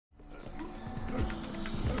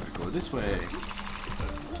this way.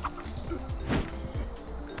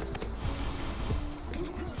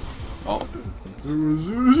 Oh.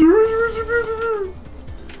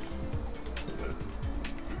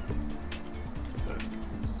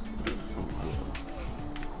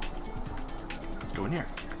 Let's go in here.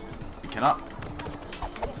 We cannot.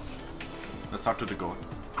 Let's talk to the goat.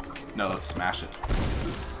 No, let's smash it.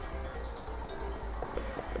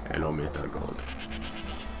 Hello, Mr. Gold.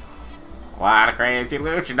 What a crazy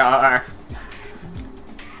luchador!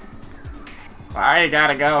 Why you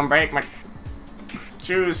gotta go and break my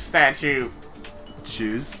shoes statue?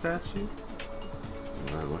 Shoes statue?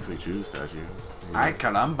 It looks like Jew statue. Ay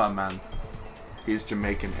caramba, man. He's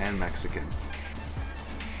Jamaican and Mexican.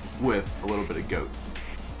 With a little bit of goat.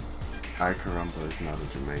 Ay caramba is not a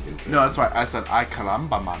Jamaican thing. No, that's why I said ay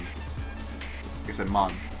caramba, man. I said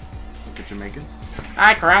man. Like a Jamaican?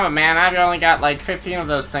 Ay caramba, man, I've only got like 15 of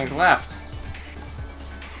those things left.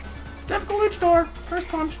 Typical luchador. First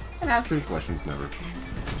punch and ask. Good questions never.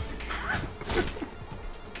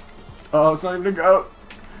 Oh, it's not even a goat.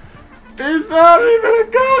 It's not even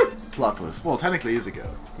a goat! Plot twist. Well, technically he's a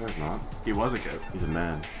goat. No, he's not. He was a goat. He's a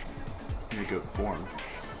man. In a goat form.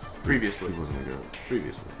 Previously. He wasn't a goat.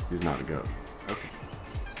 Previously. He's not a goat. Okay.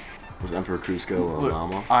 Was Emperor Cusco a Look,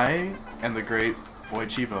 llama? I am the great Boy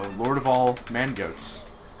Chivo, lord of all man goats.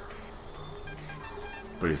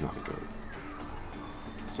 But he's not a goat.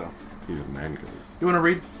 So. He's a man goat. You wanna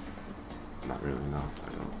read? Not really, no. I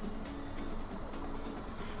don't.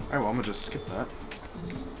 Alright, well, I'm gonna just skip that.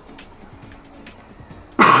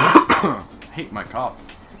 Hate my cough.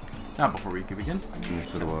 Now, before we begin. Yeah,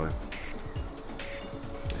 so do I. I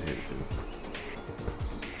hate it too.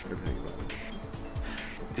 Everything about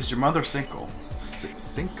it. Is your mother single?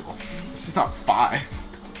 Single? She's not 5.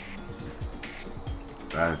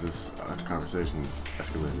 This conversation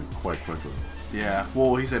escalated quite quickly. Yeah.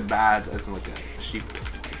 Well, he said bad as in like a sheep.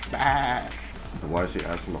 Like, bad. But why is he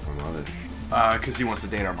asking about my mother? Because he wants to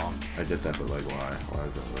date our mom. I get that, but like, why? Why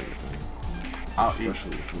is that like a thing?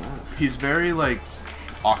 Especially with masks. He's very, like,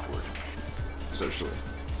 awkward. Socially.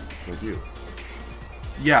 Like you.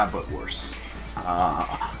 Yeah, but worse.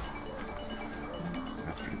 Ah.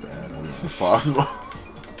 That's pretty bad. I don't know if it's possible.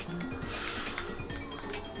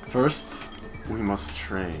 First, we must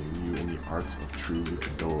train you in the arts of true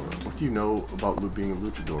luchador. What do you know about being a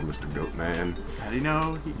luchador, Mr. Goatman? How do you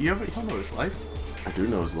know? You don't know his life? I do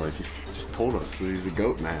know his life. He's just told us he's a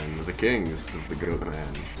goat man, the kings of the goat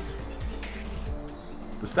man.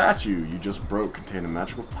 The statue you just broke contained a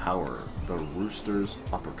magical power, the rooster's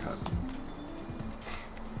uppercut.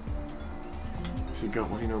 See, goat,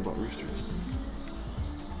 what do you know about roosters?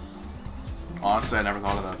 Honestly, I never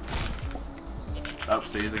thought of that. Oh,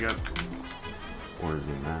 see, he's a goat. Or is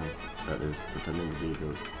he a man that is pretending to be a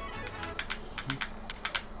goat?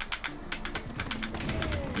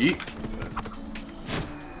 Yeet.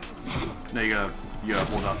 No, you gotta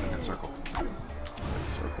hold up and hit circle.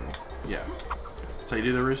 Circle. Yeah. So you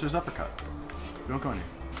do the rooster's uppercut. You don't go anywhere.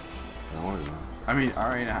 I want to know. I mean,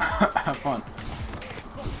 alright now. Have fun.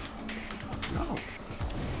 No.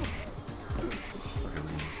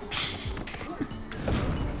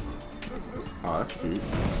 Oh, that's cute.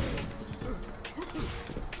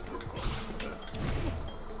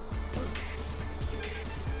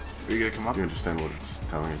 Are you gonna come up? Do you understand what it's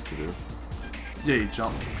telling us to do? Yeah, you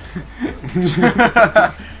jump.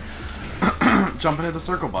 Jump and hit the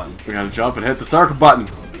circle button. We gotta jump and hit the circle button!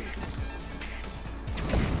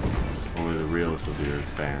 Only the realest of your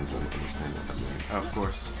fans will understand what that means. Oh, of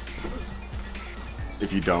course.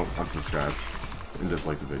 If you don't, unsubscribe and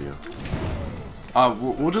dislike the video.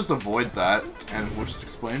 We'll just avoid that, and we'll just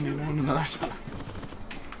explain to you one another time.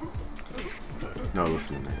 No,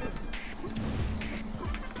 listen to me.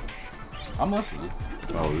 I'm listening.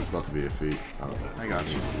 Oh, this is about to be a feat. Oh, I got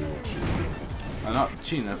you. We won't cheat. I'm not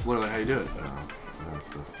cheating, that's literally how you do it. No,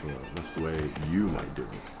 that's the way you might do it.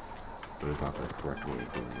 But it's not the correct way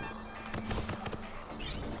of doing it.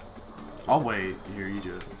 I'll wait. Here, you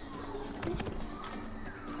do it.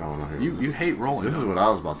 I don't know how You hate rolling. This is what I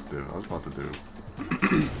was about to do. I was about to do.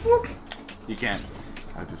 Whoop. You can't.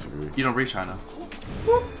 I disagree. You don't reach high enough.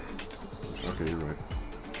 Whoop. Okay, you're right.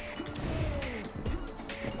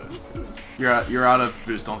 You're out of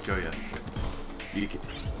boost. Don't go yet. You can.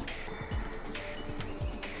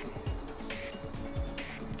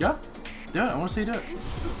 Yeah. Do it. I want to see you do it.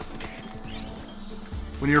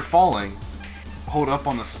 When you're falling, hold up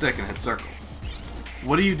on the stick and hit circle.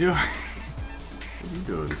 What are you doing? What are you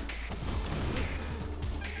doing?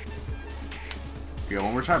 You got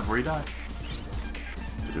one more try before you die.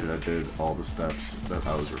 Dude, I did all the steps that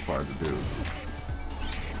I was required to do.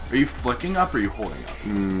 Are you flicking up or are you holding up?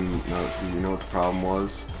 No, see, you know what the problem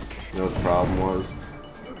was? You know what the problem was?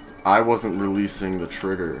 I wasn't releasing the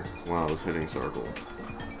trigger when I was hitting circle.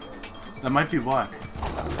 That might be why.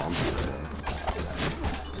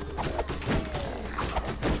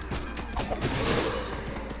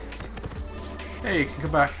 Hey, you can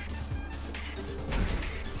come back.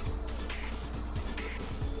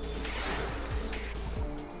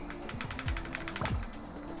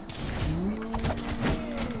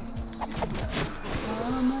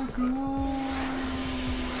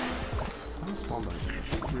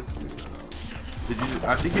 Did you?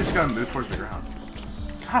 I think you just gotta move towards the ground.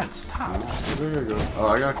 God, stop. There you go. Oh,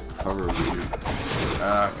 I got cover over you. Okay.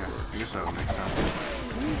 I guess that would make sense.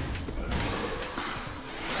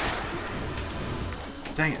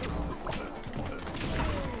 Dang it.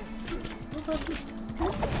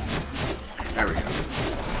 There we go.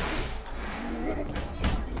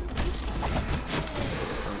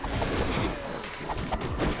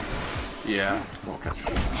 Yeah. Won't catch you.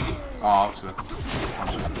 Oh, I was gonna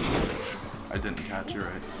punch it. I didn't catch you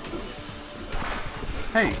right.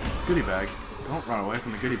 Hey, goodie bag. Don't run away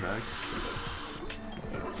from the goodie bag.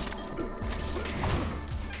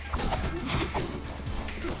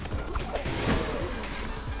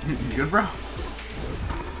 You good, bro?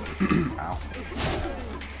 Ow.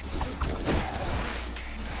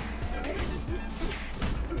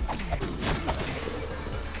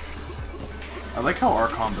 I like how our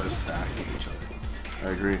combos stack with each other. I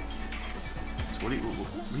agree. So what are you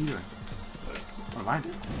doing? What am I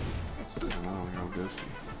doing? I don't know, you're all ghosty.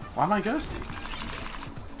 Why am I ghosty?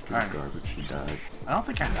 Alright. Garbage, she died. I don't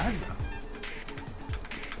think I died though.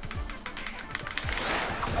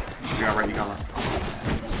 You got right, you got left.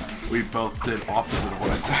 We both did opposite of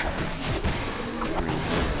what I said. I mean,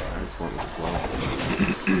 I just went with the flow.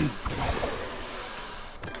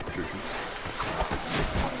 True, true.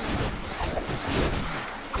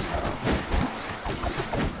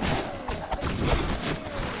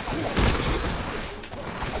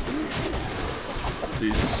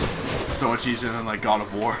 These so much easier than like God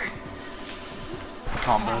of War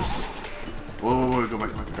combos. Whoa, go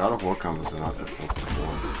back. God of War combos are not difficult to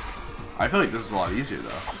perform. I feel like this is a lot easier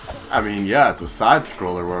though. I mean, yeah, it's a side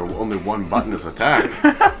scroller where only one button is attack.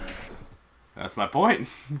 That's my point.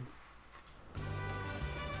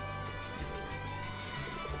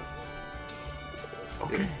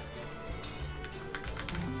 Okay.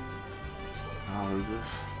 Oh, who's this?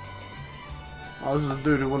 Oh, this is a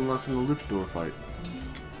dude who wouldn't listen to the luchador fight.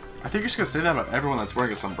 I think you're just gonna say that about everyone that's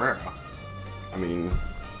wearing a sombrero. I mean,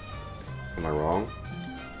 am I wrong?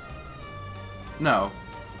 No.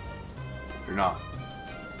 You're not.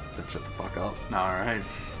 Then shut the fuck up. No, alright.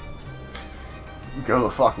 Go the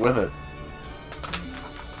fuck with it.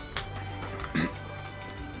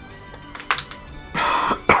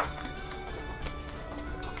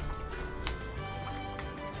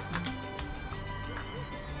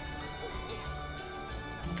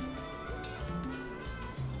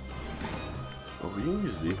 Oh, we can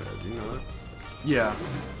use D-pad, do you know that? Yeah.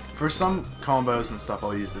 For some combos and stuff,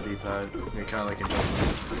 I'll use the D-pad. Kind of like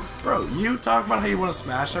Injustice. Bro, you talk about how you want to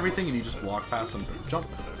smash everything and you just walk past them, jump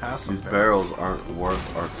past them. These barrels aren't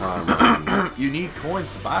worth our time, Ron. You need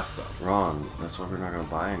coins to buy stuff. Ron, that's why we're not gonna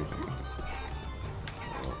buy anything.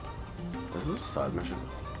 Is this a side mission?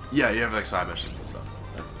 Yeah, you have like side missions and stuff.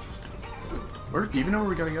 That's interesting. Where, do you even know where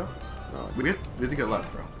we gotta go? No, We have to go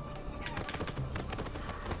left, bro.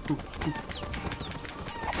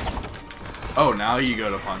 Oh, now you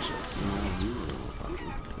go to punch it.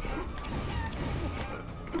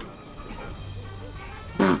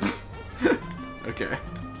 Okay.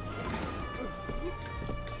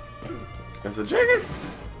 It's a chicken.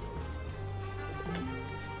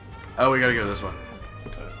 Oh, we gotta go this way.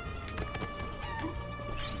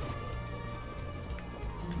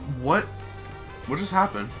 What? What just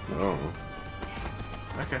happened? Oh.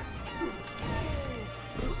 Okay.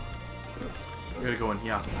 We gotta go in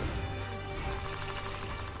here.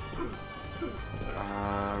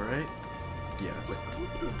 Right? Yeah, it's like...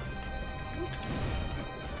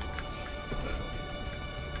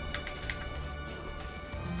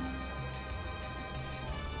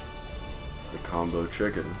 The combo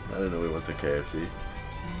chicken. I didn't know we went to KFC.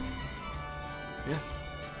 Yeah.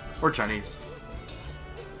 Or Chinese.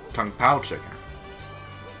 Kung Pao chicken.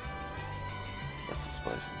 That's so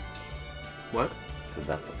spicy. What? I said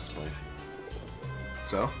that's so spicy.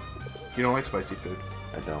 So? You don't like spicy food?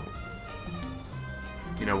 I don't.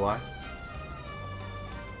 You know why?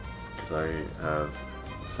 Because I have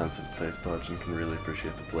sensitive taste buds and can really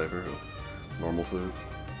appreciate the flavor of normal food.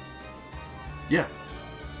 Yeah.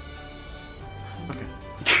 Okay.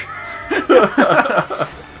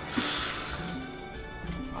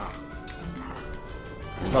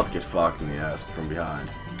 box in the ass from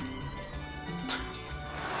behind.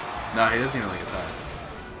 Nah, he doesn't even like attack.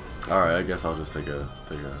 Alright, I guess I'll just take a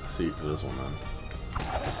seat for this one then.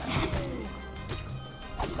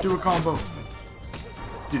 Do a combo.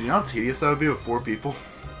 Dude, you know how tedious that would be with 4 people?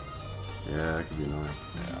 Yeah, that could be annoying.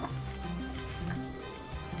 Yeah.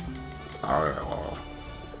 Alright, well,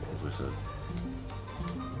 as we said.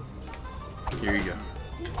 Here you go.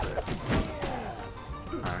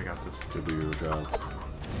 Alright, I got this. Could do your job.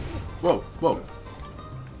 Whoa, whoa.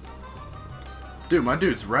 Dude, my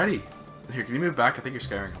dude's ready. Here, can you move back? I think you're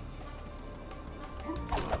scaring him.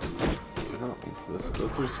 No, that's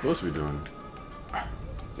what you're supposed to be doing.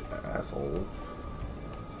 You asshole.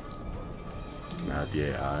 Not the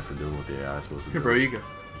AI for doing what the AI is supposed to do. Here, bro, you go.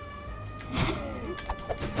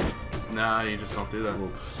 Nah, you just don't do that.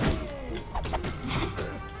 Oops.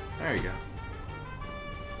 There you go.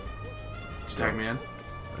 Did you tag me in?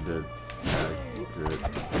 I did. Tag. Good.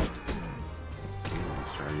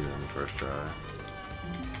 Let's try you on the first try.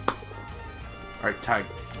 Alright, tag.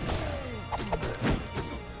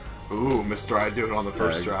 Ooh, Mr. I do it on the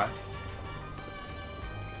first try.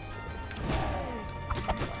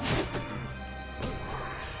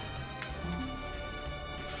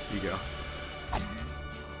 You go.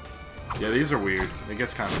 Yeah, these are weird. It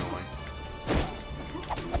gets kind of annoying.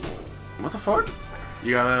 What the fuck?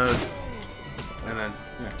 You gotta... And then,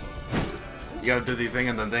 yeah. You gotta do the thing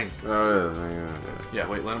and then thing. Oh, yeah. Yeah,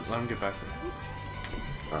 wait, let him get back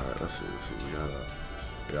there. Alright, let's see.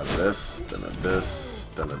 We got this, then a this,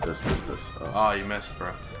 then a this. Oh, Oh, you missed,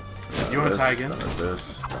 bro. You wanna tag in? Then a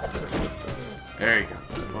this, then a this. There you go.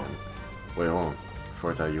 Oh. Wait, hold on.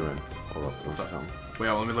 Before I tag you in. Hold up. What's up? Something. Wait,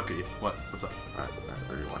 let me look at you. What? What's up? Alright,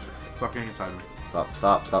 ready to watch this. Stop getting inside me.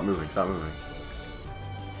 Stop moving, stop moving.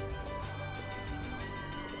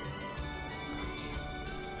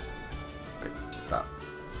 Wait,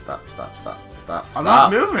 stop. I'm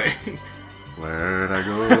not moving! Where'd I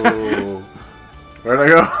go? Where'd I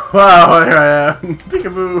go? Wow, here I am.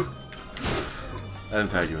 Peekaboo. I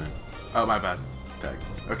didn't tag you in. Oh, my bad. Tag.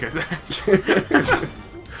 Okay, thanks.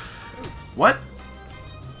 What?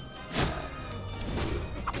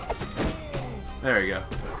 There you go.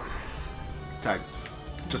 Tag.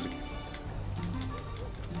 Just in case.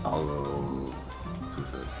 Although, too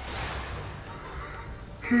sad.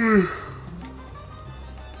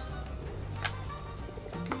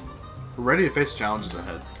 We're ready to face challenges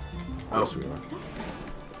ahead. Of course we are. Alright,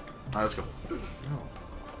 let's go.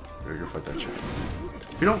 We're gonna fight that chicken.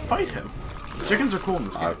 We don't fight him. Chickens are cool in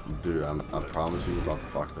this game. Dude, I promise you about to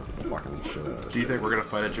fuck the fucking shit out of this. Do you think we're gonna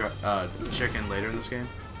fight a chicken later in this game?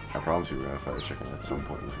 I promise you we're gonna fight a chicken at some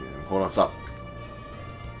point in this game. Hold on, stop.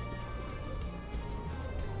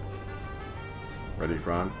 Ready,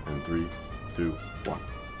 Ron? In 3, 2, 1.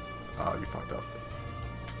 Oh, you fucked up.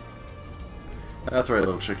 That's right,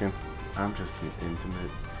 little chicken. I'm just an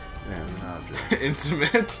intimate object.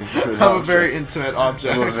 Intimate? Intimate I'm a very intimate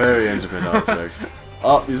object. I'm a very intimate object.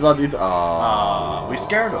 Oh, he's about to eat. Oh, we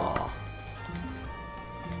scared him.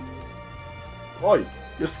 Oi,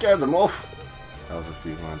 you scared them off. That was a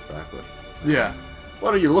few lines back, but Yeah.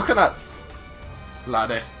 what are you looking at?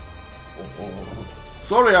 Lade.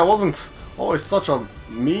 Sorry, I wasn't always such a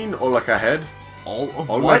mean or like a head. All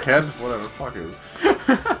Like head? Whatever, fuck it.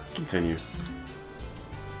 Continue.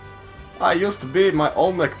 I used to be my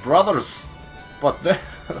Olmec brothers, but then...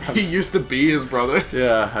 He used to be his brothers.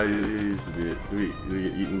 Yeah, he used to be it. Do we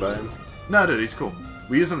get eaten by him? No, dude, he's cool.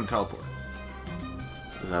 We use him to teleport.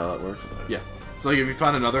 Is that how that works? Yeah. So like, if you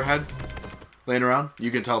find another head laying around,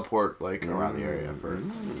 you can teleport like around the area for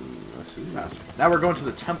I see. faster. Now we're going to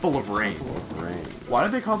the Temple of Rain. Temple of Rain. Why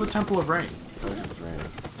do they call it the Temple of Rain? It's rain.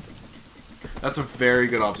 That's a very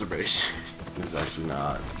good observation. It's actually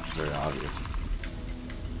not. It's very obvious.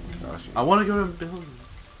 Gosh. I want to go to a building.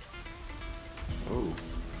 Oh.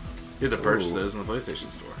 You had to purchase Oh. those in the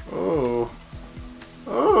PlayStation Store. Oh.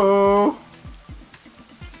 Oh.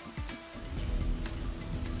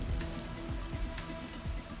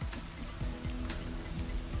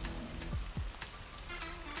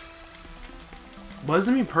 What does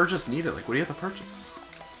it mean purchase needed? Like, what do you have to purchase?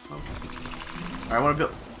 Oh. Alright, I want to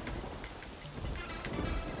build...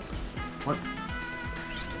 What?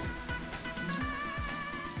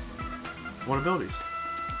 What abilities?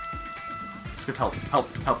 Let's get help. Help.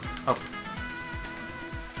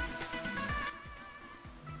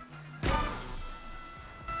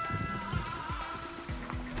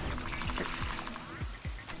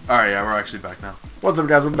 Alright, yeah, we're actually back now. What's up,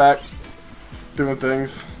 guys? We're back. Doing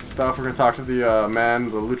things, stuff. We're gonna talk to the man,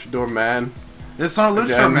 the luchador man. It's not a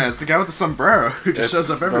luchador man, it's the guy with the sombrero who just shows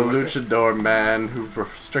up everywhere. It's the luchador man who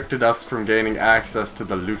restricted us from gaining access to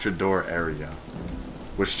the luchador area.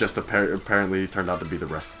 Which just apparently turned out to be the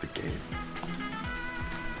rest of the game.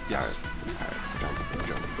 Yes. Alright, jump,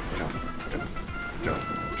 jump, jump, jump, jump,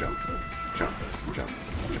 jump, jump, jump.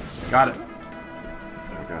 Got it. Oh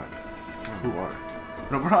my god. Underwater.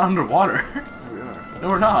 No, we're not underwater. Yeah, we are. No,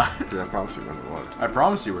 we're not. Dude, I promise you we're underwater. I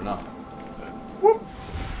promise you we're not. Whoop!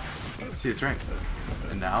 See, it's rain.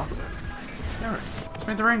 And now? Yeah, rain. Just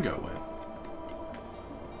made the rain go away.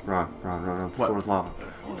 Ron. The What? floor is lava.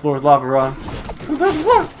 The floor is lava, Ron. That's the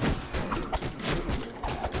floor!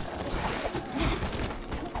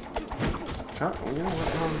 You know what,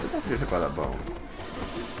 Ron? You're about to get hit by that bone.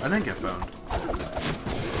 I didn't get boned.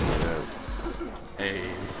 Yeah. Hey.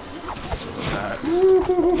 So that.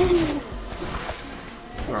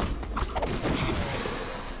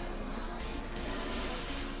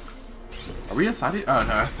 Are we inside it? Oh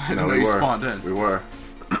no, I didn't know you spawned in. We were.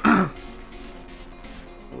 Oh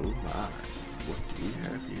my. What do we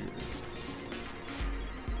have here?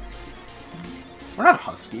 We're not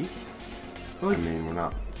husky. I mean, we're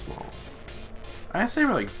not small. I'd say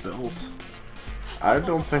we're like built. I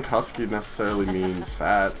don't think husky necessarily means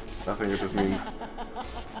fat. I think it just means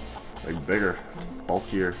like bigger,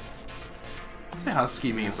 bulkier. I'd say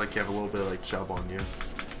husky means like you have a little bit of like chub on you.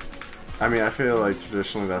 I mean, I feel like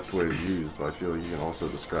traditionally that's the way it's used, but I feel like you can also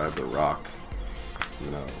describe the rock.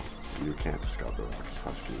 You know, you can't describe the rock as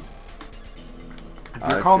husky. If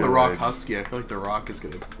you're calling the rock husky, I feel like the rock is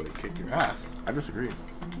gonna like, kick your ass. I disagree.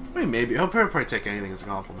 I mean, maybe. He'll probably take anything as a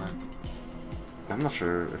compliment. I'm not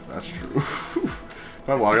sure if that's true. If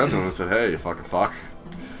I walked up to him and said, "Hey, you fucking fuck,"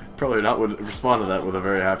 probably not would respond to that with a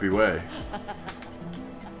very happy way.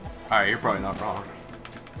 Alright, you're probably not wrong.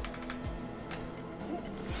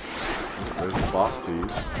 There's the boss tease. Did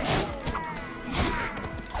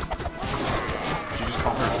you just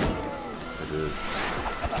call her a tease? I did.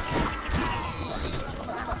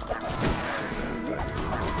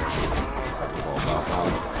 That was all about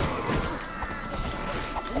that.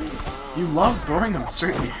 You love throwing them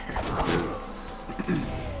straight in the air. I did. Do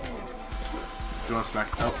you want to smack?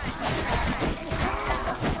 Oh.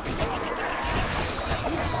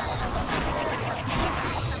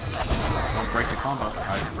 Don't break the combo. I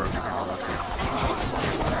broke the combo too.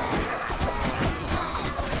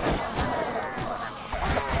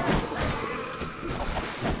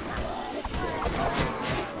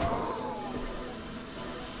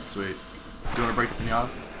 Sweet. Do you want to break the pinata?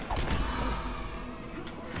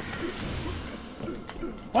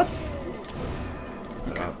 What?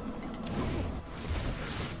 Okay.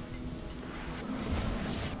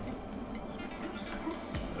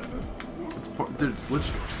 Dude, it's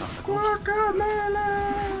luchador stuff. Guacamelee!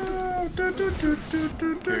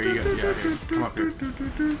 Here you go. Yeah, here. Come up here.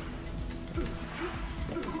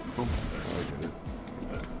 Boom.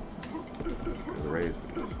 Raised.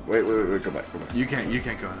 Wait, go back. You can't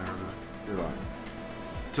go in there. You're lying.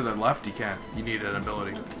 To the left, you can't. You need an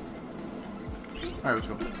ability. Alright, let's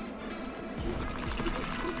go.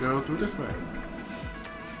 Go through this way.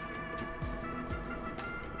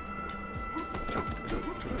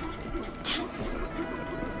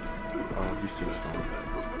 Oh, he seems fun.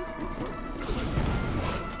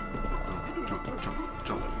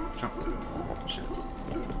 Jump. Oh, shit.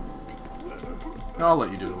 No, I'll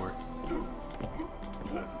let you do the work.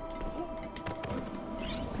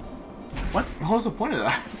 What? What was the point of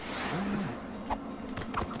that?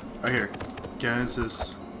 Right here. Get into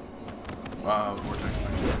this vortex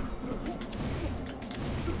thing.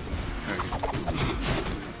 There you go.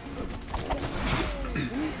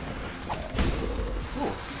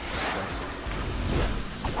 Oh, nice.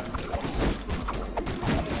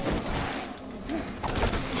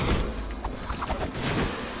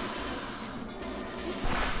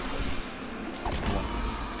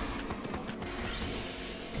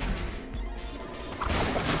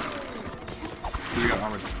 We got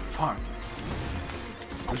armored. Fuck.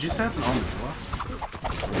 Would you say it's an armadillo?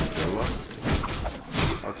 Armadillo?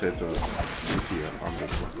 I'd say it's a species of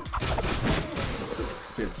armadillo.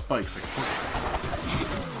 See, it spikes like pork.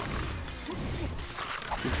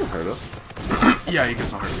 He still hurt us. Yeah, you can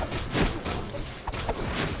still hurt you.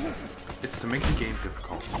 It's to make the game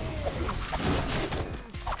difficult.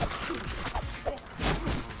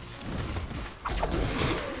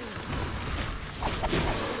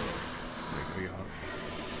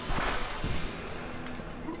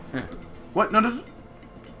 What? No.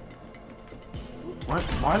 What?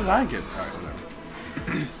 Why did I get... Alright, whatever.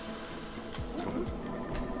 Let's go.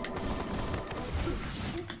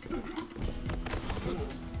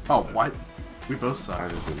 Oh, what? We both suck. I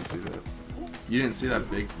just didn't see that. You didn't see that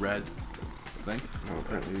big red thing? No,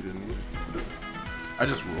 apparently you didn't either. I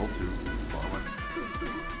just rolled too far away.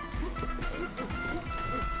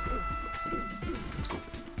 That's cool.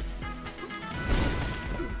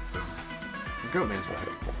 The goat man's back.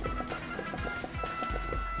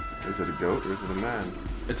 Is it a goat or is it a man?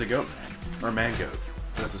 It's a goat man. Or a man goat.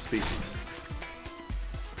 That's a species.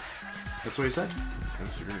 That's what he said. I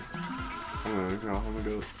disagree. I'm gonna call him a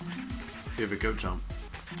goat. You have a goat jump.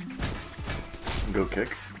 Goat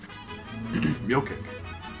kick. Mule kick.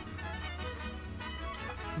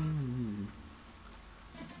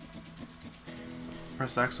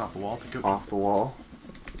 Press X off the wall to go. Off the wall.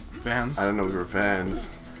 Fans. I didn't know we were fans.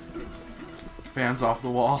 Fans off the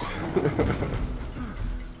wall.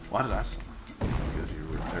 Why did I? Because you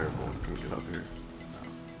were terrible and couldn't get up here.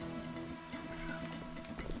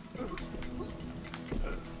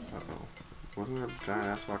 Uh-oh. Wasn't there a giant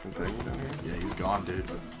ass fucking thing down here? Yeah, he's gone, dude.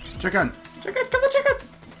 Chicken! Chicken! Get the chicken!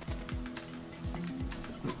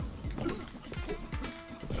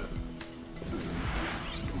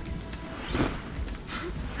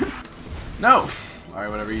 No! Alright,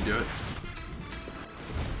 whatever, you do it.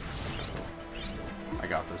 I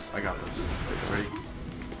got this. I got this. Ready?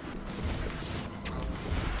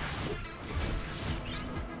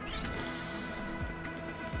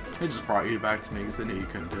 They just brought you back to me because they knew you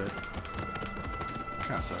couldn't do it.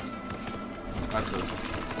 Kinda sucks. Let's go this way.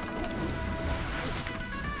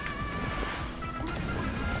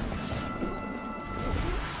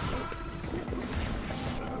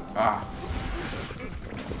 Ah.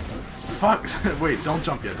 Fuck! Wait, don't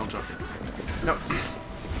jump yet, don't jump yet. No.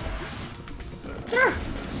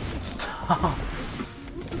 Stop!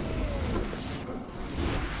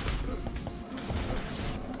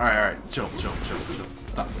 Alright, chill.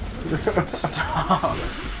 Stop. Stop!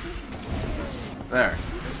 There.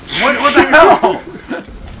 What the hell?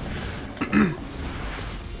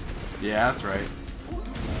 Yeah, that's right.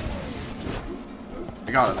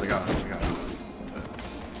 I got us.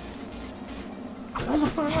 What was the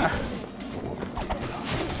point of that?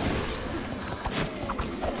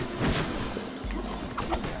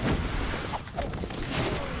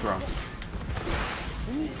 Throw.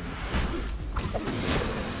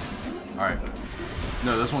 Alright.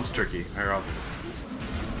 No, this one's tricky. Here, I'll do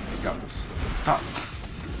it. Got this. Stop.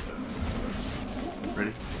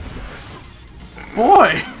 Ready?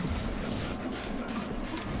 Boy!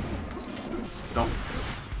 Don't.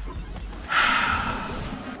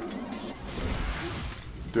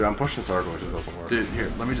 Dude, I'm pushing circle, it just doesn't work. Dude, here,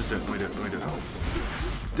 let me just do it. Let me do it.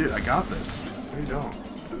 Dude, I got this. No, you don't.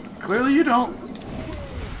 Clearly you don't.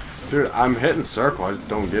 Dude, I'm hitting circle, I just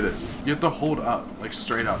don't get it. You have to hold up, like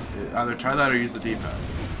straight up. Either try that or use the D-pad.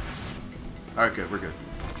 Alright, good, we're good.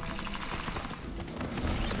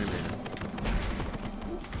 We made it.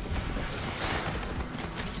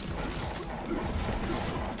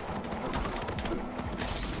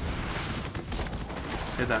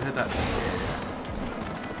 Hit that.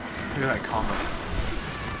 Look at that combo.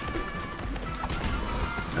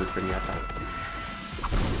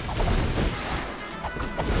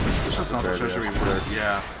 It's just not the treasure we wanted.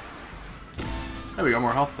 Yeah. Hey, we got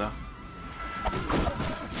more health though.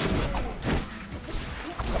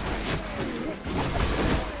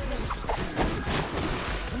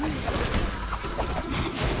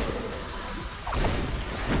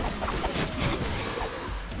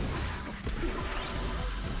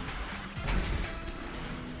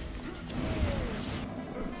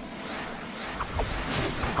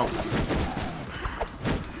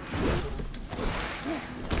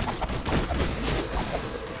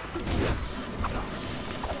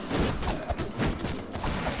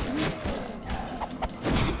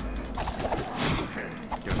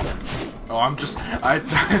 I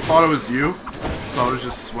thought it was you, so I was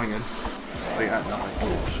just swinging. Like, at nothing.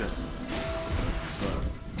 Oh, shit.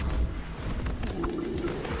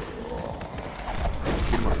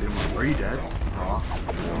 Get him up. Are you dead? Aw.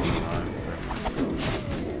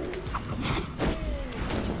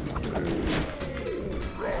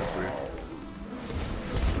 That's weird.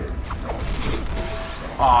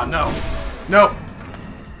 Aw, no. No!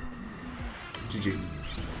 GG. Do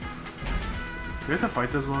we have to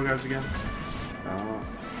fight those little guys again?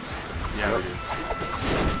 Yeah, we do.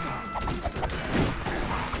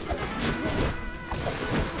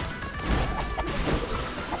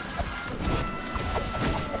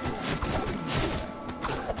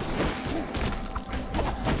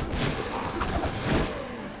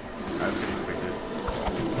 That's getting expected.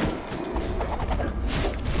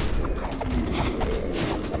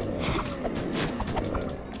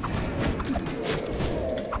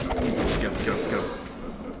 Go.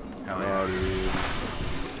 Hell yeah.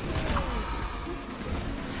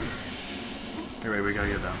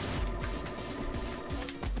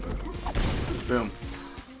 Boom.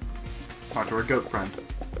 Let's talk to our goat friend.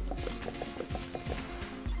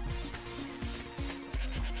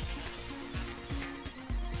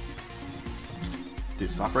 Dude,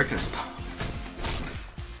 stop breaking his stuff.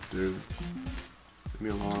 Dude. Leave me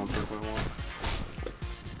alone, I'll break my wall.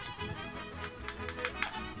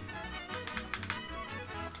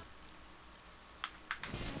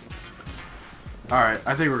 Alright,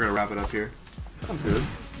 I think we're gonna wrap it up here. Sounds good.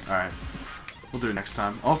 Alright. We'll do it next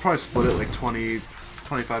time. I'll probably split it like 20,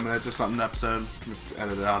 25 minutes or something an episode. Just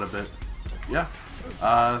edit it out a bit. Yeah.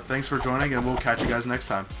 Thanks for joining, and we'll catch you guys next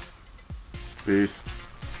time. Peace.